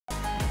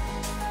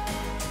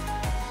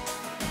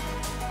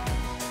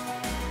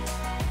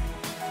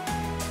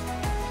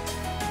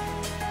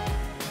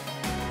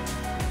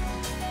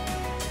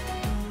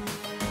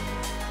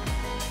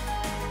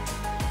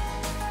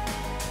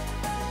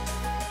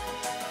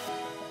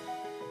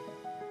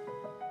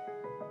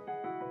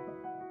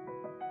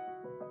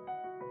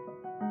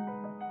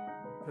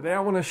Today I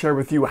want to share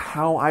with you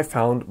how I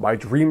found my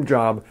dream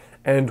job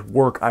and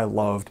work I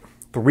loved.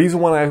 The reason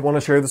why I want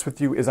to share this with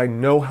you is I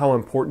know how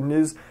important it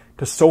is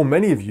to so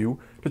many of you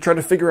to try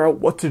to figure out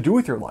what to do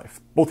with your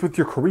life, both with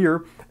your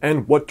career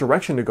and what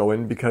direction to go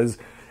in, because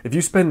if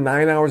you spend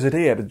 9 hours a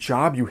day at a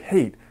job you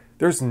hate,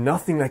 there's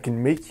nothing that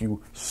can make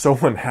you so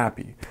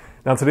unhappy.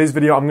 Now in today's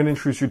video, I'm going to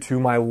introduce you to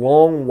my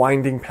long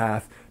winding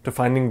path to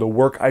finding the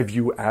work I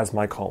view as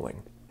my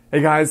calling.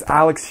 Hey guys,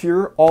 Alex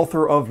here,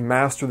 author of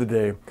Master the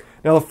Day.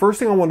 Now the first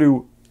thing I want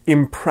to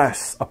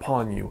impress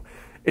upon you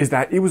is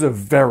that it was a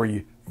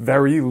very,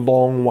 very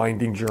long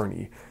winding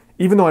journey.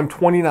 Even though I'm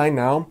 29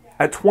 now,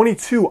 at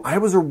 22 I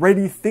was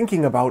already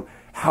thinking about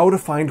how to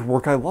find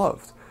work I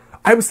loved.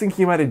 I was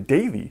thinking about it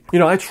daily.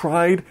 I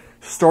tried,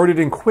 started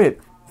and quit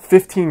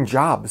 15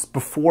 jobs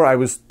before I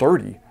was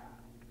 30.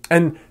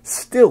 And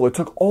still, it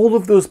took all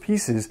of those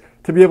pieces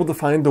to be able to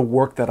find the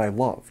work that I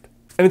loved.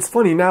 And it's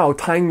funny now,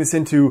 tying this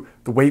into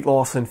the weight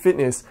loss and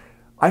fitness,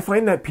 I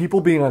find that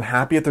people being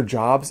unhappy at their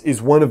jobs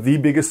is one of the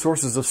biggest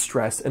sources of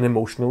stress and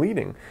emotional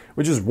eating,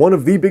 which is one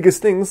of the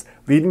biggest things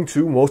leading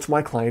to most of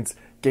my clients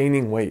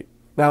gaining weight.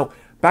 Now,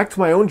 back to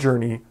my own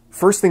journey,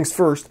 first things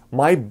first,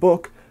 my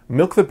book,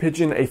 Milk the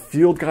Pigeon, A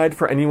Field Guide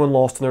for Anyone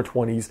Lost in Their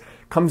 20s,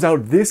 comes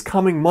out this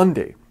coming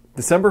Monday,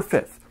 December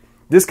 5th.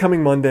 This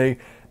coming Monday.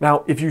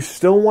 Now, if you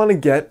still want to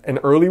get an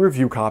early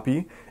review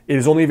copy, it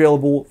is only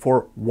available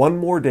for one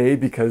more day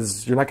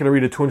because you're not going to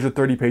read a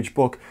 230-page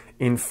book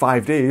in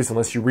 5 days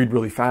unless you read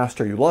really fast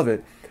or you love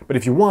it. But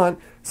if you want,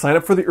 sign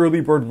up for the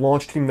early bird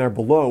launch team there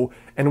below.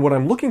 And what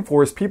I'm looking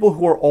for is people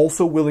who are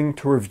also willing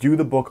to review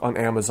the book on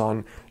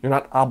Amazon. You're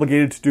not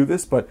obligated to do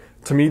this, but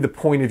to me, the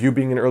point of you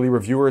being an early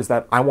reviewer is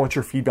that I want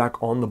your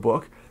feedback on the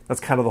book. That's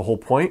kind of the whole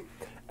point.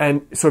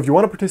 And so if you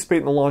want to participate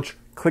in the launch,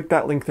 click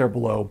that link there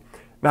below.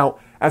 Now,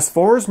 as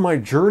far as my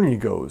journey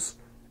goes,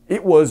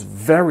 it was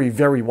very,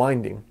 very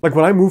winding. Like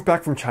when I moved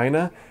back from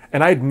China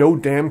and I had no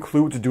damn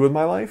clue what to do with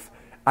my life,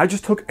 I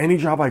just took any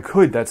job I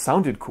could that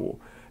sounded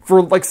cool.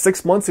 For like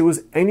 6 months, it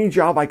was any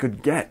job I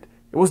could get.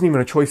 It wasn't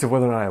even a choice of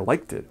whether or not I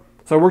liked it.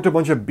 So I worked a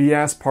bunch of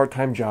BS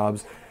part-time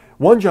jobs.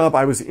 One job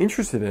I was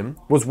interested in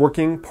was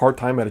working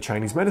part-time at a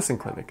Chinese medicine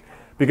clinic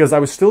because I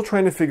was still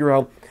trying to figure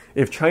out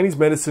if Chinese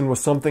medicine was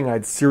something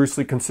I'd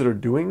seriously consider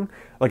doing,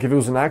 like if it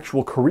was an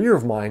actual career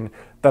of mine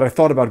that I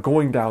thought about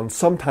going down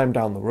sometime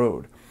down the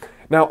road.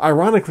 Now,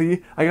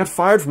 ironically, I got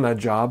fired from that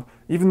job,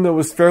 even though it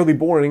was fairly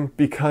boring,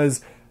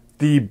 because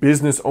the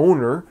business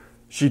owner,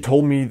 she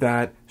told me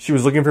that she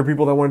was looking for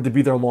people that wanted to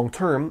be there long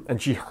term,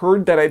 and she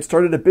heard that I'd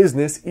started a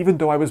business, even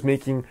though I was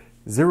making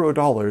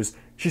 $0.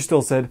 She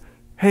still said,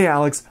 "Hey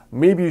Alex,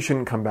 maybe you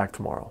shouldn't come back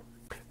tomorrow."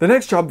 The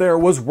next job there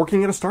was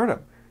working at a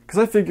startup, because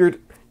I figured,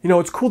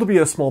 it's cool to be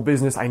at a small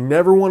business. I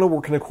never want to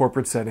work in a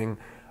corporate setting.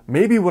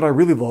 Maybe what I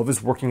really love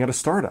is working at a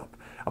startup.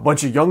 A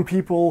bunch of young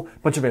people, a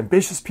bunch of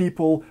ambitious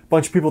people, a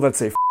bunch of people that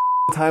say all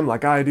the time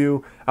like I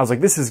do. I was like,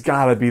 this has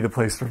got to be the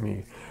place for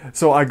me.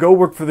 So I go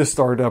work for this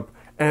startup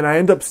and I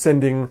end up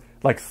sending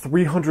like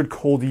 300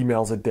 cold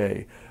emails a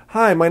day.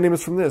 "Hi, my name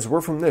is from this. We're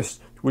from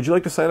this. Would you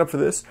like to sign up for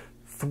this?"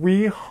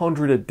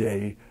 300 a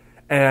day.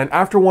 And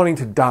after wanting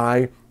to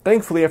die,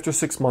 thankfully after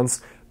 6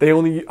 months, they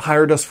only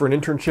hired us for an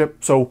internship.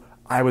 So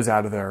I was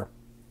out of there.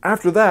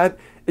 After that,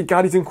 it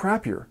got even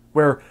crappier,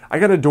 where I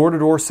got a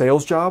door-to-door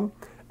sales job.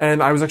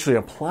 And I was actually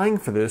applying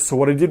for this. So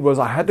what I did was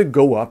I had to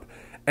go up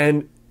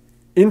and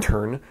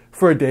intern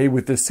for a day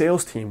with this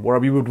sales team where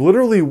we would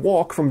literally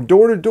walk from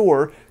door to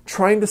door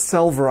trying to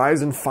sell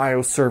Verizon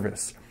Fios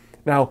service.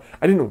 Now,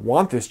 I didn't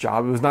want this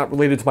job. It was not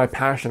related to my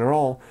passion at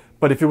all.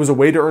 But if it was a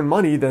way to earn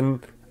money,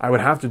 then I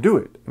would have to do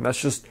it. And that's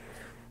just,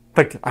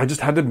 like, I just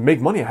had to make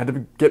money. I had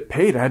to get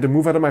paid. I had to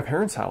move out of my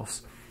parents'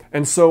 house.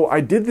 And so I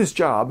did this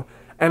job.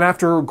 And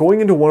after going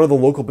into one of the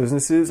local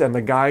businesses and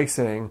the guy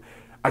saying,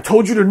 "I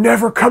told you to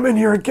never come in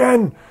here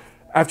again,"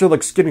 after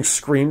like getting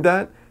screamed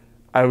at,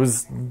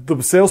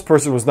 the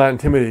salesperson was not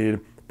intimidated,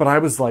 but I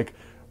was like,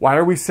 why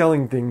are we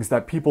selling things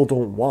that people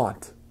don't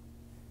want?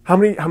 How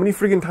many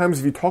freaking times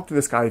have you talked to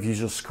this guy if he's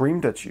just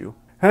screamed at you?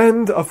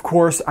 And of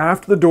course,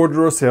 after the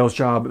door-to-door sales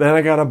job, then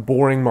I got a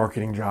boring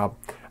marketing job.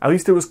 At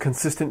least it was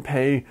consistent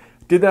pay.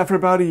 Did that for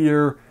about a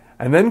year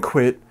and then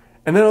quit.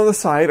 And then on the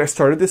side, I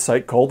started this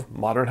site called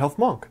Modern Health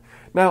Monk.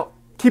 Now,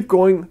 keep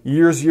going,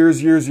 years.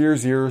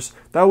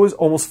 That was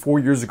almost 4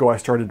 years ago I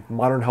started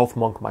Modern Health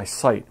Monk, my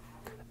site.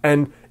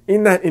 And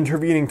in that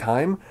intervening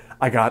time,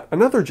 I got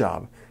another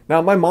job.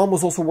 Now, my mom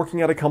was also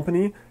working at a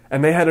company,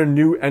 and they had a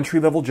new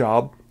entry-level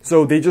job,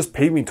 so they just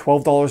paid me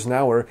 $12 an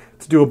hour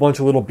to do a bunch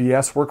of little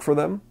BS work for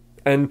them.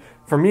 And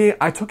for me,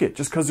 I took it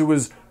just because it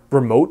was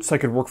remote, so I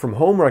could work from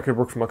home or I could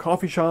work from a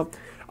coffee shop.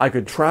 I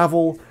could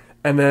travel,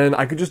 and then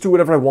I could just do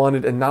whatever I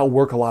wanted and not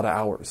work a lot of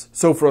hours.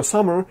 So for a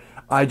summer,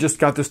 I just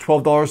got this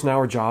 $12 an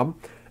hour job,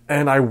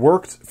 and I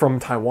worked from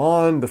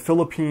Taiwan, the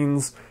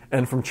Philippines,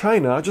 and from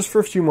China just for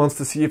a few months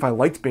to see if I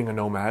liked being a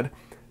nomad.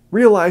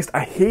 Realized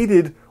I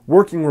hated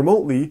working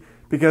remotely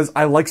because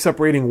I like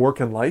separating work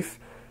and life,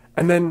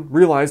 and then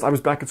realized I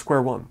was back at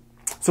square one.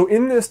 So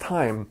in this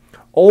time,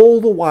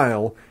 all the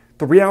while,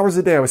 3 hours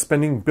a day I was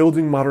spending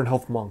building Modern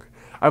Health Monk.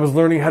 I was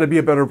learning how to be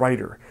a better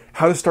writer,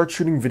 how to start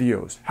shooting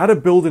videos, how to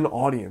build an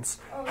audience,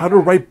 how to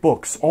write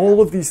books, all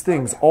of these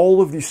things,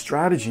 all of these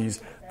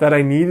strategies that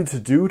I needed to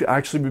do to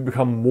actually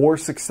become more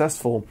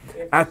successful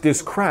at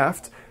this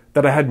craft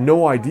that I had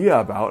no idea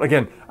about.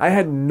 Again, I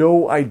had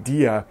no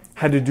idea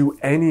how to do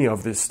any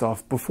of this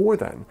stuff before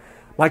then.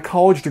 My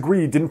college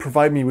degree didn't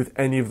provide me with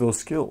any of those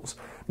skills.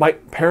 My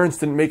parents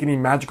didn't make any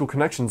magical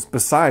connections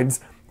besides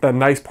that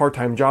nice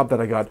part-time job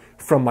that I got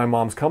from my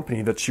mom's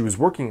company that she was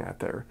working at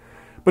there.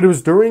 But it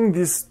was during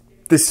this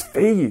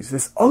phase,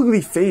 this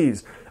ugly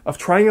phase of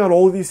trying out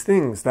all of these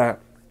things that,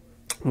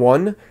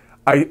 one,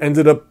 I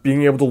ended up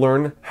being able to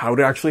learn how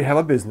to actually have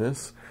a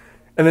business.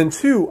 And then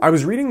two, I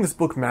was reading this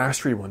book,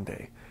 Mastery, one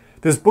day.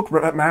 This book,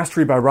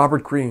 Mastery by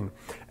Robert Greene.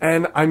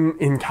 And I'm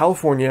in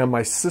California,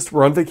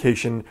 we're on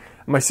vacation.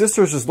 My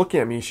sister is just looking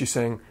at me, she's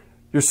saying,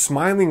 "You're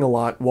smiling a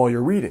lot while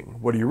you're reading.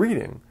 What are you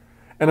reading?"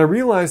 And I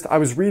realized I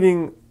was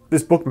reading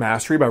this book,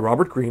 Mastery by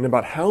Robert Greene,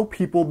 about how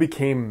people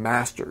became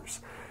masters.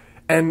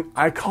 And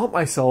I caught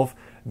myself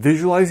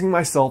visualizing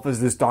myself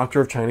as this doctor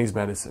of Chinese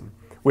medicine,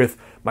 with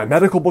my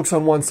medical books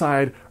on one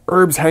side,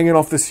 herbs hanging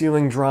off the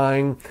ceiling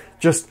drying,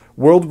 just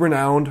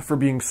world-renowned for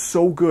being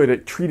so good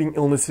at treating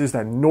illnesses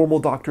that normal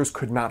doctors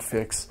could not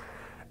fix.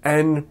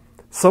 And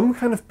some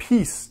kind of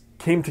peace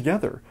came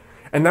together.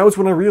 And that was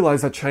when I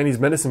realized that Chinese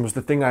medicine was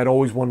the thing I'd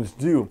always wanted to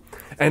do.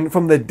 And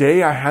from the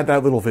day I had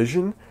that little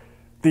vision,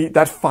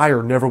 that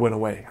fire never went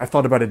away. I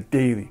thought about it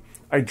daily.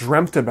 I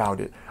dreamt about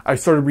it. I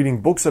started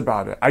reading books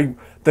about it.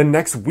 The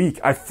next week,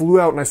 I flew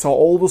out and I saw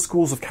all the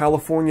schools of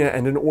California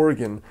and in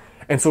Oregon.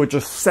 And so it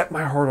just set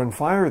my heart on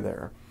fire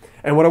there.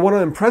 And what I want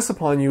to impress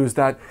upon you is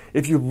that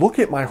if you look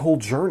at my whole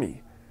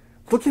journey,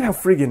 look at how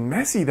friggin'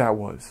 messy that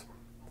was.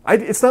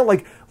 It's not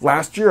like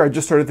last year I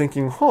just started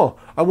thinking,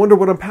 I wonder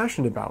what I'm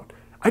passionate about.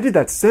 I did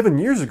that 7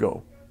 years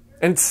ago.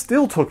 And it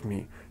still took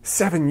me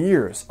 7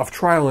 years of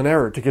trial and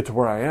error to get to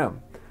where I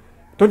am.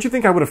 Don't you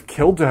think I would have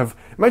killed to have...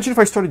 Imagine if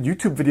I started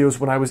YouTube videos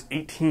when I was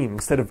 18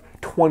 instead of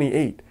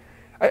 28.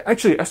 I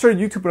started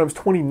YouTube when I was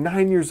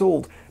 29 years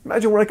old.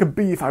 Imagine where I could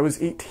be if I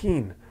was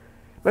 18.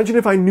 Imagine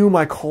if I knew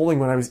my calling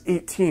when I was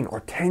 18 or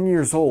 10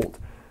 years old.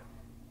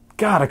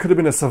 God, I could have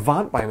been a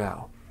savant by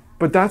now.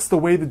 But that's the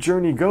way the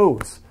journey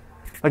goes.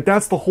 Like,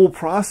 that's the whole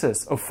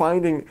process of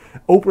finding...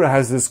 Oprah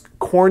has this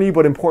corny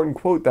but important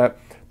quote that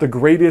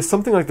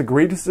something like the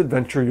greatest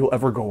adventure you'll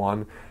ever go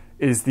on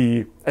is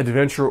the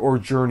adventure or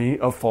journey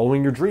of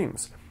following your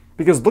dreams.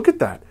 Because look at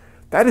that.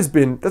 That's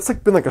been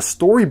like a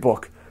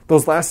storybook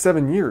those last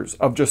 7 years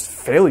of just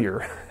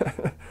failure.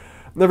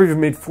 Never even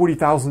made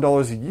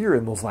 $40,000 a year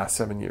in those last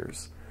 7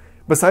 years.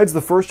 Besides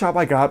the first job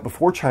I got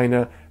before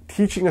China,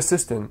 teaching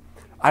assistant,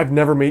 I've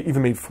never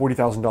even made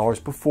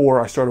 $40,000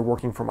 before I started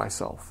working for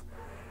myself.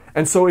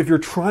 And so if you're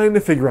trying to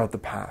figure out the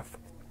path,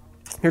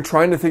 you're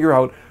trying to figure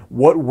out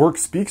what work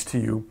speaks to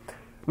you,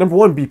 number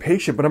one, be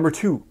patient, but number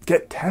two,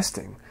 get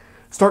testing.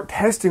 Start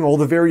testing all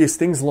the various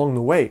things along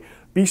the way.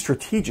 Be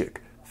strategic.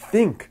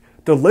 Think.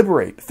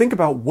 Deliberate. Think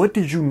about what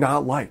did you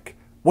not like?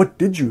 What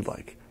did you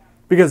like?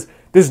 Because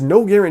there's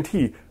no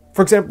guarantee.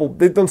 For example,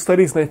 they've done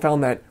studies and they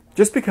found that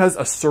just because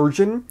a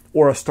surgeon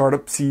or a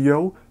startup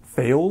CEO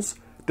fails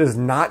does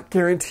not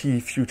guarantee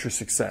future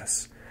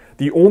success.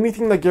 The only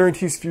thing that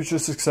guarantees future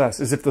success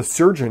is if the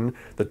surgeon,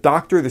 the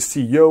doctor, the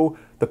CEO,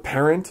 the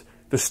parent,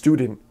 the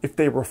student, if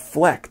they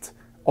reflect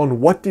on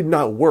what did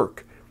not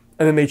work,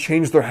 and then they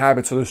change their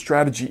habits or their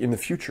strategy in the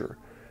future.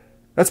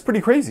 That's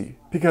pretty crazy,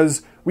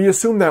 because we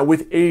assume that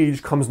with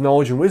age comes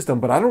knowledge and wisdom,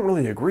 but I don't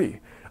really agree.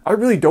 I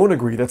really don't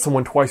agree that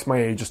someone twice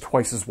my age is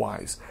twice as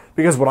wise.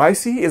 Because what I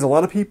see is a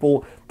lot of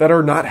people that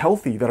are not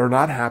healthy, that are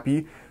not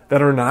happy,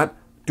 that are not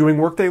doing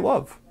work they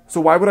love.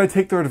 So why would I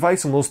take their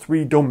advice in those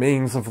 3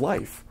 domains of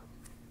life?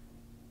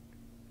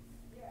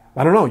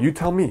 I don't know, you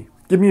tell me.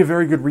 Give me a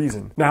very good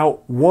reason.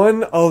 Now,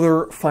 one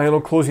other final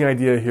closing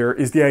idea here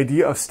is the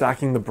idea of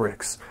stacking the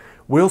bricks.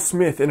 Will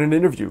Smith, in an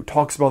interview,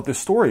 talks about this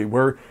story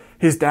where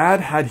his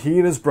dad had he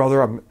and his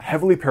brother, I'm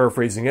heavily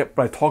paraphrasing it,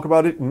 but I talk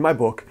about it in my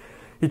book.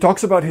 He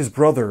talks about he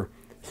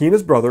and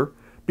his brother,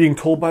 being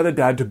told by the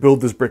dad to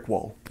build this brick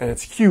wall. And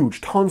it's huge,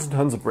 tons and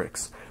tons of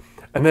bricks.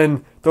 And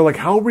then they're like,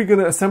 how are we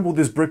going to assemble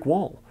this brick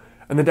wall?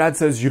 And the dad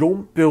says, you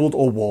don't build a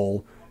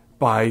wall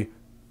by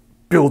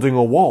building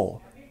a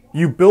wall.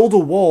 You build a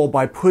wall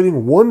by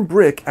putting one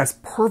brick as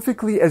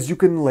perfectly as you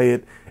can lay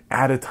it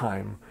at a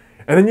time.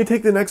 And then you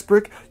take the next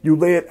brick, you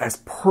lay it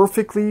as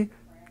perfectly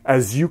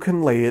as you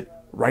can lay it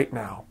right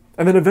now.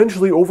 And then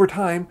eventually, over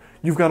time,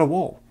 you've got a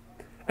wall.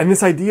 And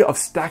this idea of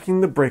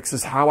stacking the bricks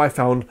is how I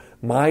found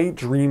my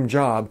dream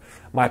job,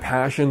 my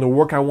passion, the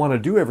work I want to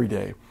do every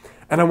day.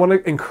 And I want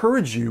to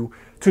encourage you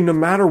to, no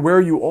matter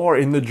where you are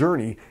in the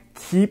journey,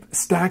 keep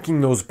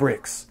stacking those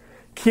bricks.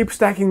 Keep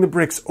stacking the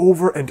bricks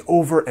over and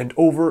over and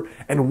over,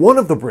 and one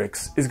of the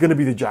bricks is going to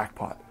be the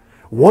jackpot.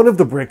 One of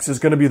the bricks is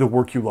going to be the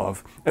work you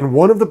love, and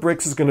one of the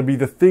bricks is going to be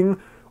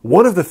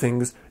one of the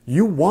things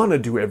you want to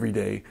do every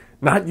day,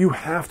 not you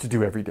have to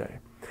do every day.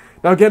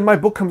 Now again, my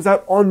book comes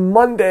out on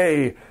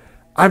Monday.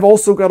 I've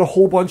also got a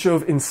whole bunch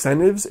of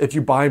incentives if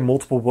you buy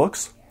multiple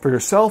books. for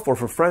yourself or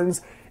for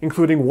friends,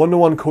 including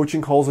one-to-one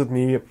coaching calls with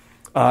me,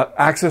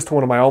 access to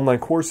one of my online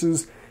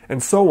courses,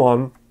 and so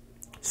on.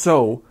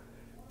 So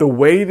the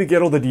way to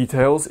get all the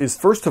details is,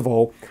 first of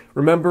all,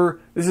 remember,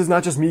 this is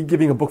not just me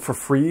giving a book for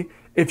free.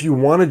 If you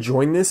want to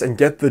join this and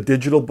get the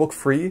digital book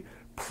free,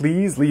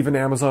 please leave an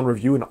Amazon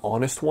review, an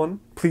honest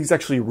one. Please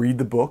actually read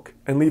the book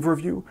and leave a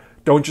review.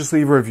 Don't just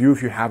leave a review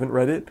if you haven't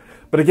read it.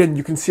 But again,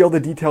 you can see all the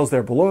details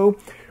there below.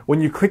 When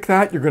you click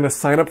that, you're going to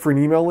sign up for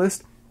an email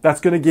list. That's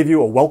going to give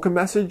you a welcome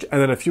message,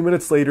 and then a few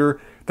minutes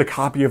later, the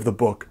copy of the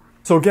book.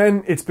 So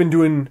again, it's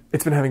been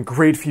having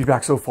great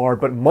feedback so far,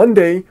 but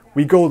Monday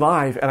we go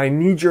live and I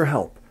need your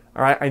help.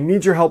 All right, I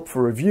need your help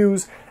for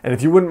reviews, and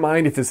if you wouldn't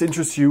mind, if this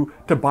interests you,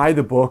 to buy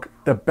the book,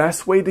 the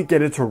best way to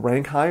get it to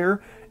rank higher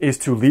is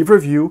to leave a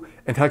review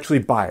and to actually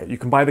buy it. You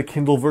can buy the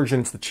Kindle version,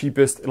 it's the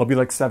cheapest, it'll be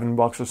like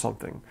 $7 or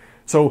something.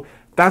 So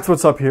that's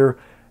what's up here.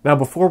 Now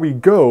before we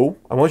go,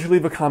 I want you to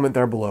leave a comment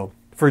there below.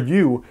 For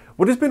you,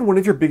 what has been one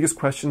of your biggest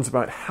questions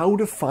about how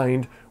to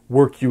find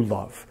work you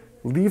love?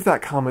 Leave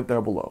that comment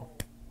there below.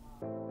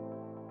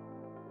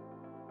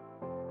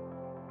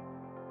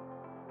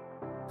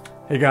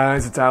 Hey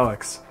guys, it's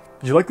Alex.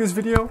 Did you like this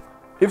video?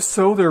 If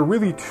so, there are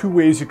really two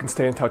ways you can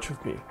stay in touch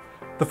with me.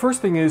 The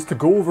first thing is to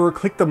go over,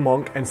 click the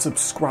monk, and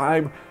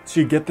subscribe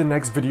so you get the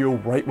next video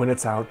right when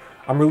it's out.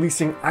 I'm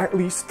releasing at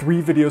least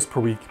 3 videos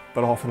per week,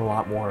 but often a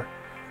lot more.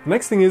 The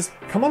next thing is,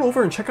 come on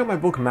over and check out my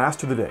book,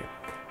 Master the Day.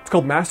 It's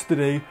called Master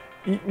the Day,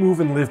 Eat, Move,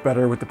 and Live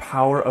Better with the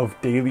Power of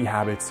Daily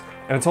Habits.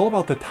 And it's all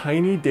about the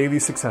tiny daily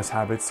success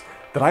habits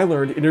that I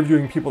learned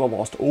interviewing people that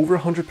lost over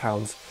 100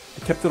 pounds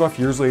and kept it off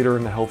years later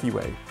in a healthy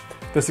way.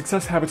 The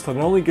success habits that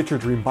not only get your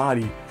dream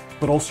body,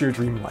 but also your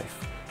dream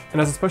life.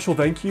 And as a special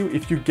thank you,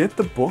 if you get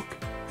the book,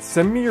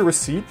 send me your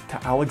receipt to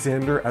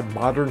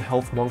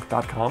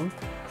alexander@modernhealthmonk.com.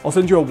 I'll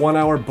send you a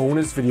 1-hour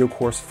bonus video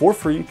course for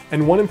free,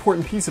 and one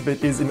important piece of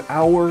it is an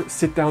hour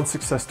sit-down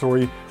success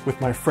story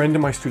with my friend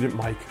and my student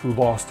Mike, who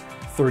lost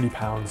 30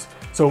 pounds.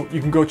 So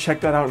you can go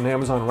check that out on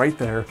Amazon right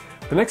there.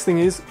 The next thing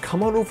is,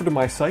 come on over to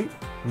my site,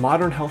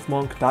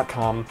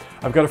 modernhealthmonk.com.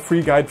 I've got a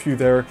free guide for you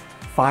there,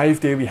 5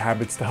 daily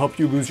habits to help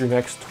you lose your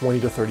next 20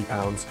 to 30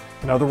 pounds.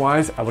 And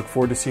otherwise, I look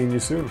forward to seeing you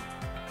soon.